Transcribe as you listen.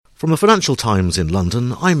From the Financial Times in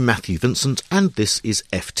London, I'm Matthew Vincent, and this is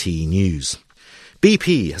FT News.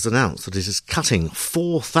 BP has announced that it is cutting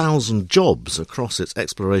 4,000 jobs across its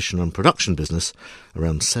exploration and production business,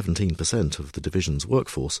 around 17% of the division's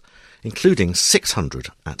workforce, including 600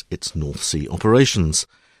 at its North Sea operations.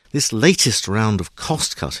 This latest round of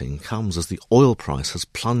cost-cutting comes as the oil price has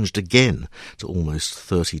plunged again to almost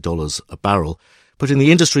 $30 a barrel, putting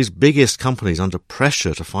the industry's biggest companies under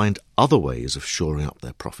pressure to find other ways of shoring up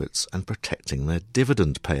their profits and protecting their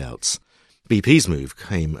dividend payouts. BP's move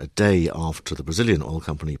came a day after the Brazilian oil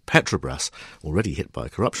company Petrobras, already hit by a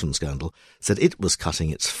corruption scandal, said it was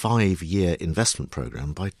cutting its 5-year investment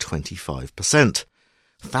programme by 25%.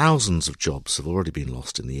 Thousands of jobs have already been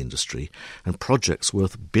lost in the industry, and projects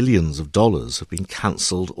worth billions of dollars have been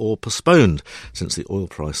cancelled or postponed since the oil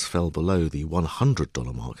price fell below the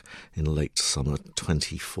 $100 mark in late summer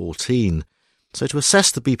 2014. So to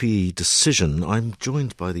assess the BP decision, I'm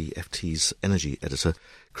joined by the FT's energy editor,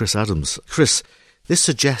 Chris Adams. Chris, this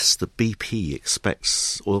suggests that BP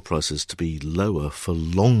expects oil prices to be lower for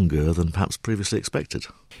longer than perhaps previously expected.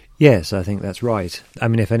 Yes, I think that's right. I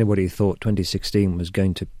mean, if anybody thought 2016 was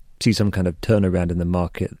going to see some kind of turnaround in the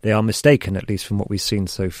market, they are mistaken, at least from what we've seen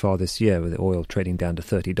so far this year, with oil trading down to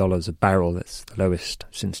 $30 a barrel. That's the lowest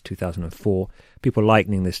since 2004. People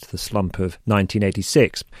likening this to the slump of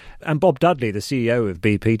 1986. And Bob Dudley, the CEO of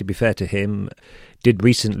BP, to be fair to him, did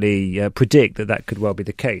recently predict that that could well be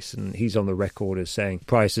the case. And he's on the record as saying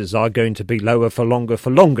prices are going to be lower for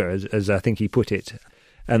longer, as I think he put it,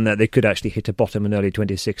 and that they could actually hit a bottom in early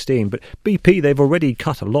 2016. But BP, they've already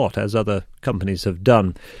cut a lot, as other companies have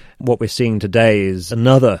done. What we're seeing today is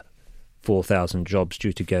another 4,000 jobs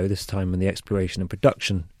due to go, this time in the exploration and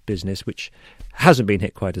production business, which hasn't been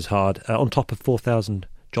hit quite as hard, on top of 4,000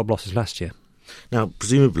 job losses last year. Now,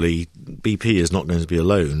 presumably, BP is not going to be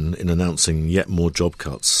alone in announcing yet more job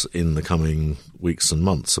cuts in the coming weeks and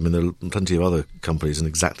months. I mean, there are plenty of other companies in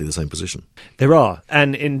exactly the same position. There are,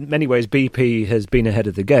 and in many ways, BP has been ahead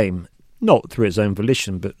of the game, not through its own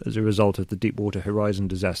volition, but as a result of the Deepwater Horizon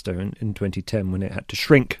disaster in 2010, when it had to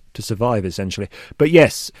shrink to survive, essentially. But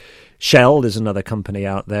yes, Shell is another company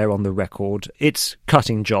out there on the record. It's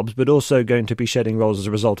cutting jobs, but also going to be shedding roles as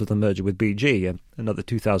a result of the merger with BG, another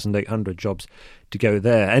 2,800 jobs to go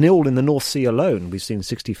there. And all in the North Sea alone, we've seen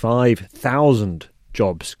 65,000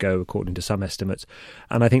 jobs go, according to some estimates.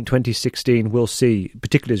 And I think 2016 will see,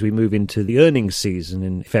 particularly as we move into the earnings season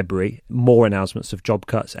in February, more announcements of job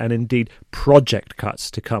cuts and indeed project cuts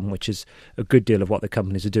to come, which is a good deal of what the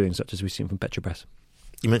companies are doing, such as we've seen from Petrobras.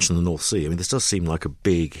 You mentioned the North Sea. I mean, this does seem like a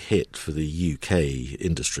big hit for the UK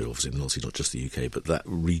industry, obviously the North Sea, not just the UK, but that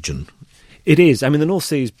region. It is. I mean, the North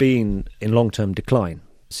Sea has been in long-term decline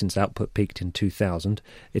since output peaked in 2000.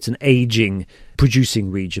 It's an ageing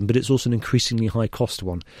producing region, but it's also an increasingly high-cost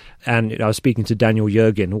one. And I was speaking to Daniel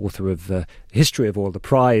Yergin, author of History of Oil, the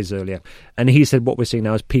prize, earlier, and he said what we're seeing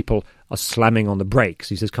now is people are slamming on the brakes.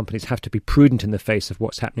 He says companies have to be prudent in the face of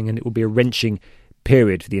what's happening, and it will be a wrenching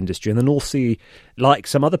period for the industry. And the North Sea, like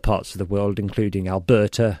some other parts of the world, including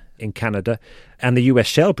Alberta in Canada and the US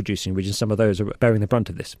shale producing regions, some of those are bearing the brunt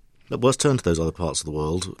of this. But let's turn to those other parts of the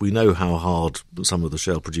world. We know how hard some of the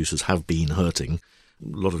shale producers have been hurting.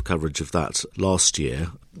 A lot of coverage of that last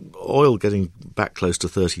year. Oil getting back close to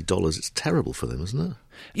 $30, it's terrible for them, isn't it?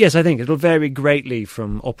 Yes, I think it'll vary greatly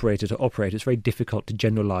from operator to operator. It's very difficult to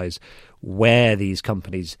generalise where these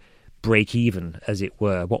companies break even, as it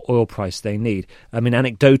were, what oil price they need. I mean,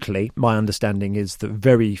 anecdotally, my understanding is that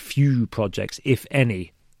very few projects, if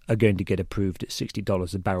any, are going to get approved at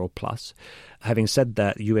 $60 a barrel plus. Having said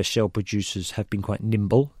that, US shale producers have been quite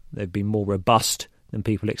nimble. They've been more robust than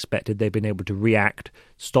people expected. They've been able to react,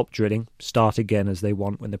 stop drilling, start again as they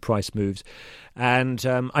want when the price moves. And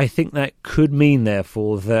I think that could mean,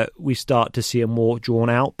 therefore, that we start to see a more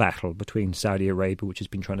drawn-out battle between Saudi Arabia, which has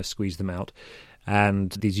been trying to squeeze them out,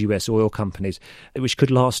 and these US oil companies, which could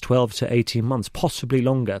last 12 to 18 months, possibly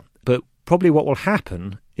longer. But probably what will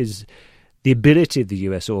happen is the ability of the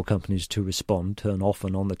US oil companies to respond, turn off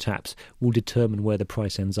and on the taps, will determine where the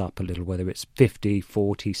price ends up a little, whether it's 50,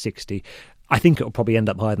 40, 60. I think it will probably end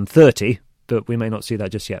up higher than 30, but we may not see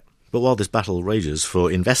that just yet. But while this battle rages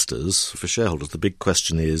for investors, for shareholders, the big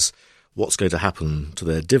question is what's going to happen to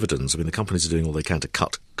their dividends? I mean, the companies are doing all they can to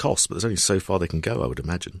cut costs, but there's only so far they can go, I would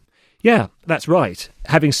imagine. Yeah, that's right.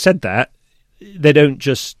 Having said that, they don't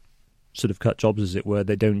just sort of cut jobs, as it were.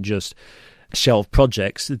 They don't just shelve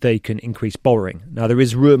projects. They can increase borrowing. Now, there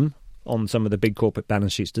is room on some of the big corporate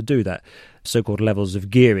balance sheets to do that. So-called levels of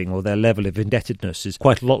gearing, or their level of indebtedness, is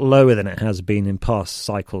quite a lot lower than it has been in past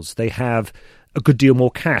cycles. They have a good deal more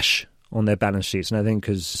cash on their balance sheets. And I think,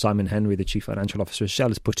 as Simon Henry, the Chief Financial Officer of Shell,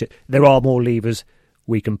 has put it, there are more levers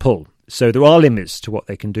we can pull. So there are limits to what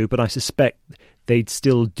they can do, but I suspect they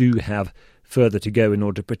still do have further to go in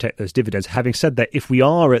order to protect those dividends. Having said that, if we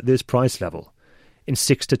are at this price level in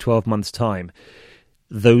 6 to 12 months' time,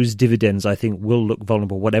 those dividends, I think, will look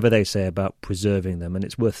vulnerable, whatever they say about preserving them. And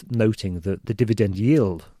it's worth noting that the dividend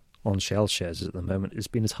yield on Shell shares at the moment has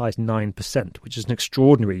been as high as 9%, which is an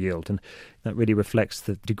extraordinary yield. And that really reflects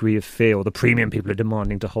the degree of fear or the premium people are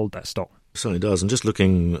demanding to hold that stock. It certainly does. And just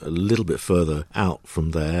looking a little bit further out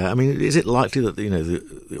from there, I mean, is it likely that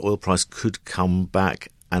the oil price could come back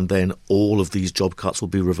and then all of these job cuts will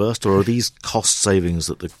be reversed, or are these cost savings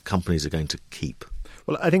that the companies are going to keep?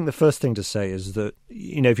 Well, I think the first thing to say is that,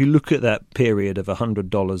 if you look at that period of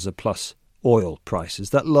 $100 a plus oil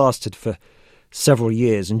prices, that lasted for several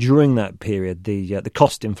years. And during that period, the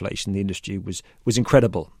cost inflation in the industry was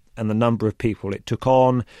incredible. And the number of people it took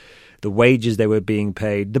on, the wages they were being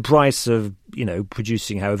paid, the price of,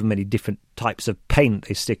 producing however many different types of paint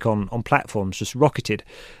they stick on platforms just rocketed.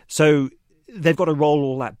 So they've got to roll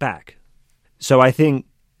all that back. So I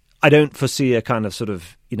don't foresee a kind of sort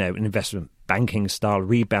of, an investment banking style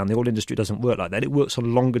rebound. The oil industry doesn't work like that. It works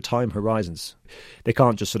on longer time horizons. They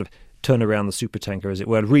can't just sort of turn around the supertanker, as it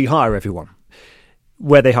were, and rehire everyone.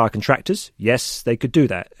 Where they hire contractors, yes, they could do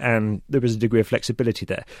that. And there is a degree of flexibility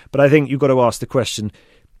there. But I think you've got to ask the question,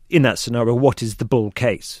 in that scenario, what is the bull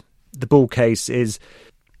case? The bull case is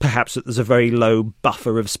perhaps that there's a very low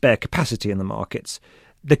buffer of spare capacity in the markets.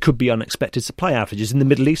 There could be unexpected supply outages. In the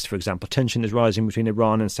Middle East, for example, tension is rising between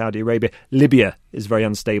Iran and Saudi Arabia. Libya is very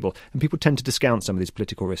unstable, and people tend to discount some of these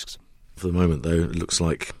political risks. For the moment, though, it looks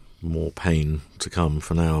like more pain to come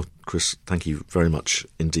for now. Chris, thank you very much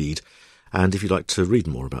indeed. And if you'd like to read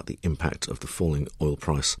more about the impact of the falling oil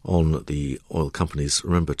price on the oil companies,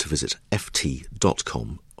 remember to visit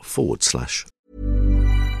ft.com/.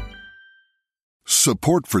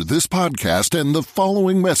 Support for this podcast and the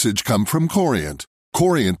following message come from Corient.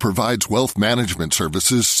 Corient provides wealth management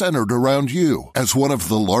services centered around you. As one of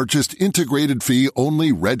the largest integrated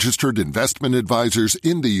fee-only registered investment advisors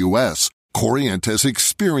in the U.S., Corient has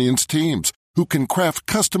experienced teams who can craft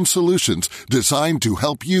custom solutions designed to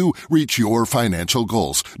help you reach your financial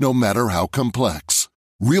goals, no matter how complex.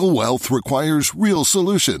 Real wealth requires real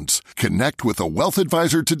solutions. Connect with a wealth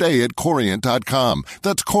advisor today at Corient.com.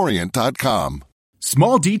 That's Corient.com.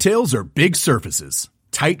 Small details are big surfaces.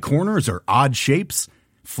 Tight corners are odd shapes.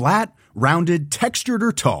 Flat, rounded, textured,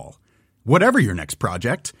 or tall. Whatever your next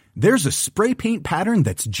project, there's a spray paint pattern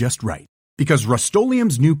that's just right. Because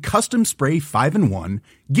Rust-Oleum's new Custom Spray 5-in-1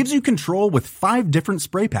 gives you control with 5 different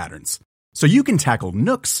spray patterns. So you can tackle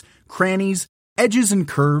nooks, crannies, edges, and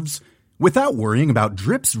curves without worrying about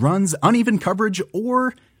drips, runs, uneven coverage,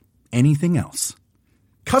 or anything else.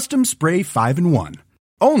 Custom Spray 5-in-1.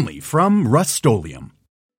 Only from Rust-Oleum.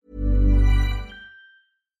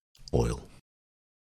 Oil.